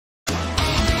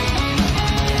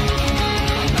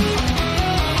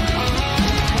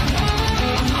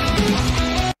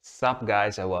What's up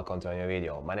guys and welcome to a new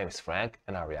video. My name is Frank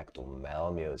and I react to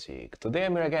metal music. Today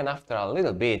I'm here again after a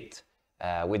little bit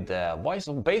with the voice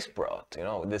of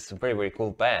Baceprot, this very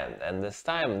cool band, and this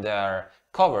time they are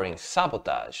covering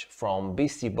Sabotage from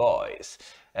Beastie Boys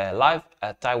live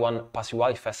at Taiwan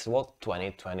Pasiwai Festival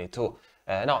 2022.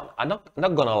 No, I'm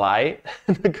not gonna lie,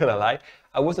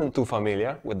 I wasn't too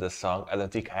familiar with the song. I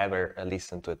don't think I ever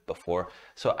listened to it before,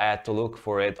 so I had to look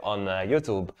for it on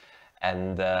YouTube.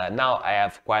 And now I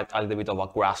have quite a little bit of a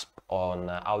grasp on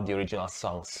how the original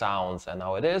song sounds and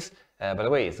how it is. By the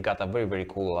way, it's got a very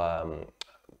cool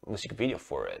music video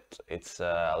for it. It's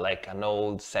like an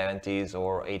old 70s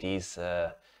or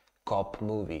 80s cop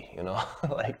movie,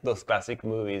 like those classic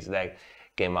movies that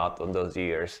came out on those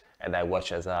years and I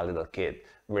watched as a little kid.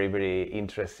 Very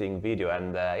interesting video,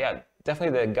 and yeah,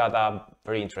 definitely they got a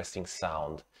very interesting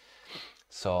sound.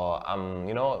 So,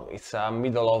 it's a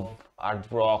middle of hard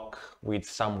rock with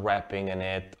some rapping in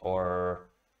it or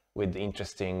with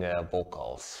interesting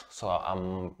vocals. So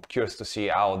I'm curious to see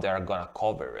how they're gonna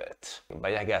cover it.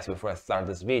 But yeah, I guess before I start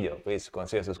this video, please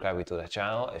consider subscribing to the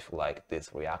channel if you like this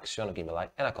reaction. Give me a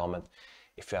like and a comment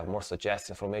if you have more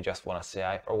suggestions for me, just wanna say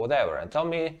hi or whatever. And tell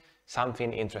me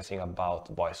something interesting about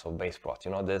Voice of Baceprot.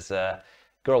 This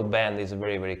girl band is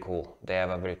very cool. They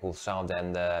have a very cool sound,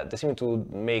 and they seem to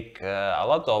make a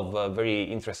lot of very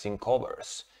interesting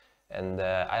covers. And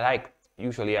I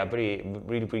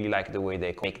really like the way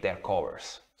they make their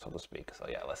covers, so to speak. So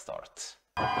yeah, let's start.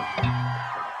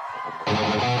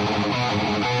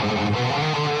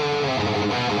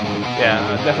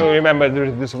 Yeah, I definitely remember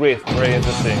this riff, very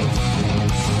interesting.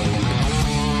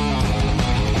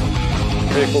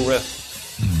 Very cool riff.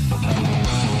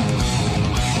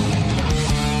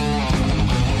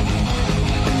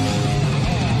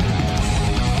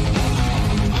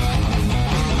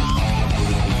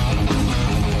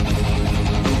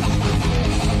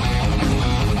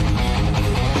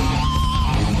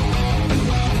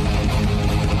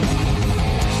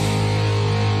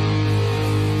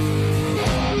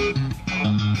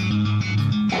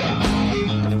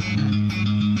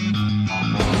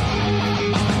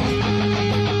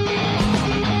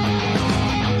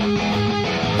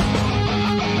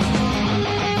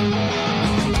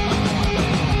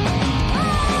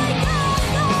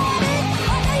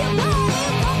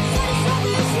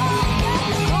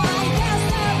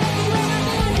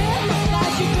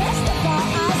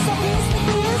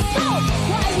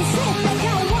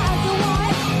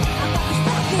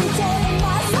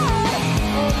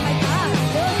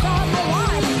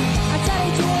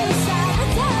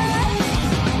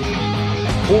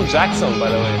 Cool Jackson, by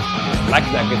the way. Like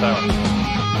that guitar.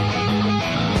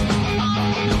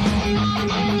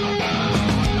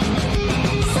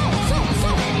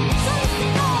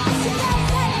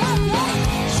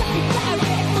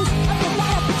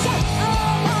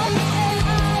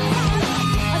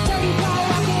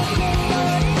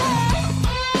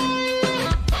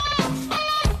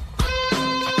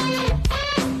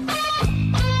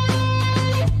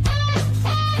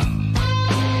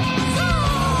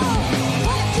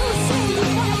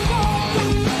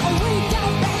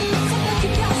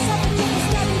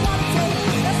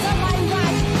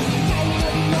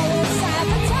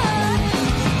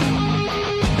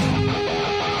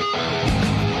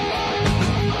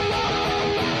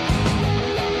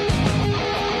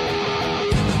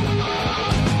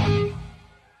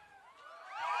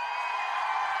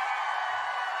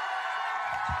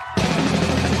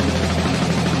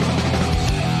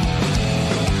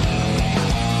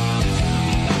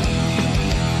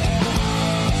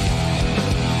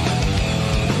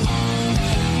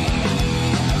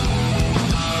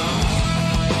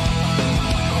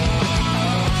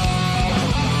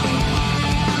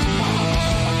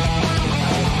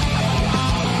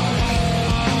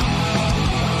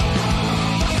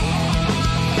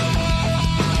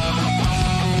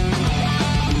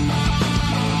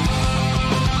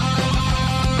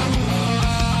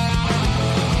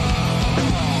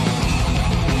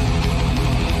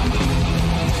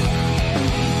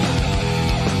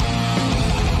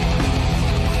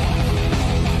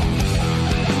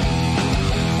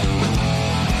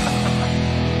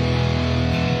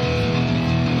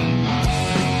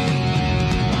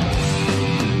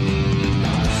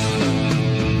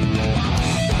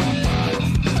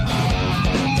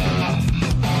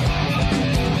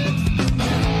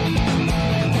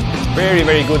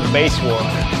 Very good bass work.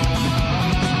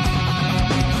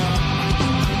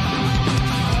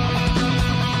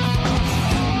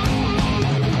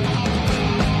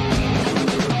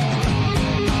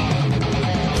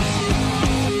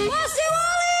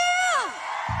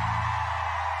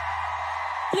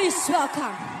 Please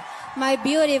welcome my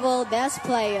beautiful bass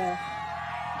player.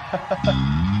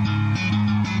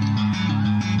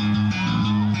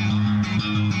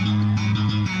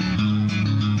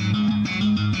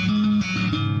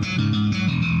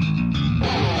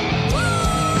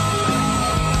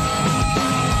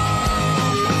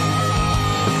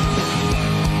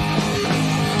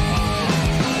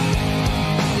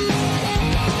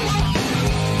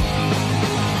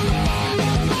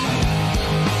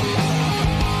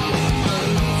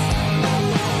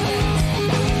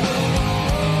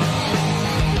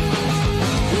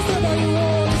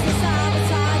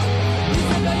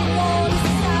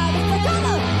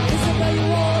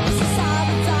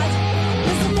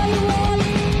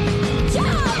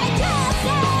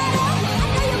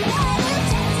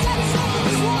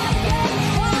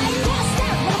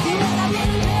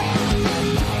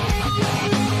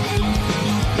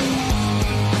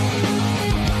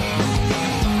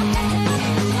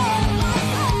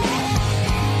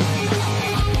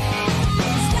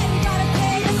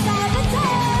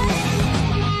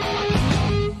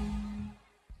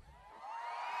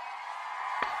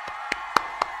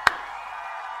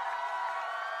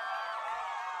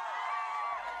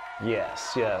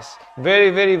 Yes, yes.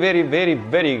 Very, very, very, very,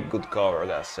 very good cover, I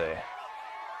gotta say.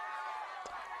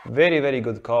 Very, very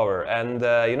good cover. And,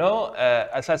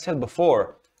 as I said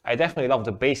before, I definitely love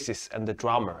the bassist and the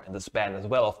drummer in this band as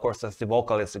well, of course, as the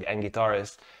vocalist and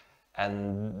guitarist.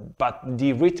 But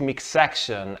the rhythmic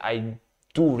section, I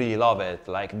do really love it.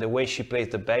 Like the way she plays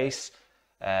the bass.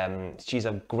 She's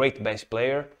a great bass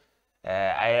player.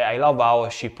 I love how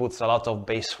she puts a lot of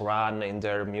bass run in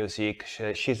their music.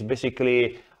 She's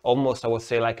basically almost, I would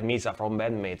say, like Misa from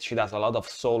Bandmates. She does a lot of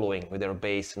soloing with her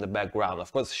bass in the background.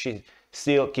 Of course, she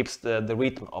still keeps the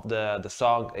rhythm of the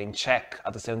song in check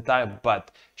at the same time, but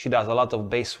she does a lot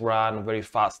of bass run, very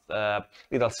fast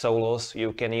little solos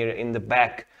you can hear in the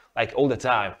back, like all the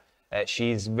time.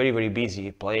 She's very, very busy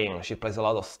playing. She plays a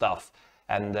lot of stuff.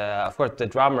 And of course, the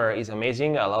drummer is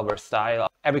amazing. I love her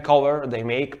style. Every cover they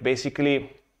make,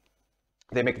 basically,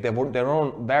 they make their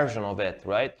own version of it,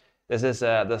 right? This is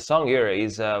the song here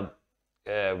is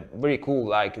very cool.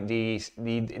 Like they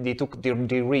took the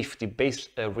riff, the bass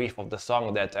riff of the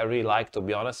song that I really like, to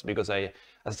be honest, because as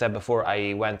I said before,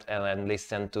 I went and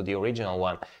listened to the original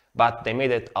one, but they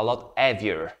made it a lot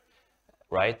heavier,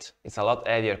 right? It's a lot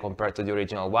heavier compared to the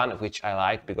original one, which I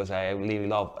like because I really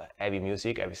love heavy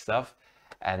music, heavy stuff.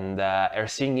 And her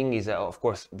singing is of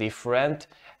course different,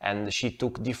 and she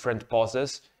took different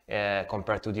pauses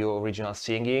compared to the original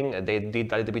singing. They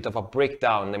did a little bit of a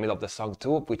breakdown in the middle of the song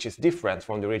too, which is different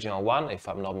from the original one, if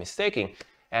I'm not mistaken.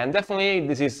 And definitely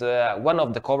this is one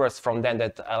of the covers from them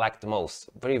that I liked the most.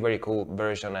 Very, very cool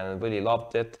version, and really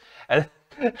loved it. And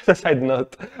as a side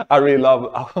note, I really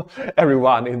love how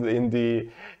everyone in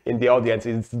the audience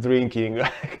is drinking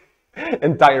like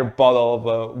entire bottle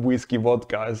of whiskey,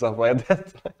 vodka, and stuff like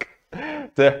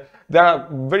that. They are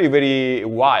very, very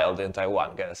wild in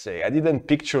Taiwan, gotta say. I didn't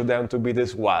picture them to be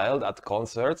this wild at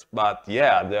concerts, but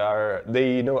yeah,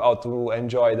 they know how to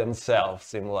enjoy themselves,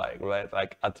 seem like, right?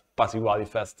 Like at Passive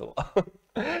Festival.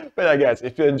 But I guess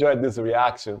if you enjoyed this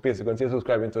reaction, please consider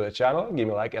subscribing to the channel, give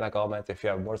me a like and a comment if you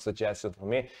have more suggestions for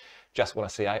me, just wanna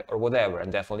say hi or whatever,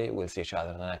 and definitely we'll see each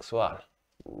other in the next one.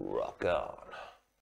 Rock on.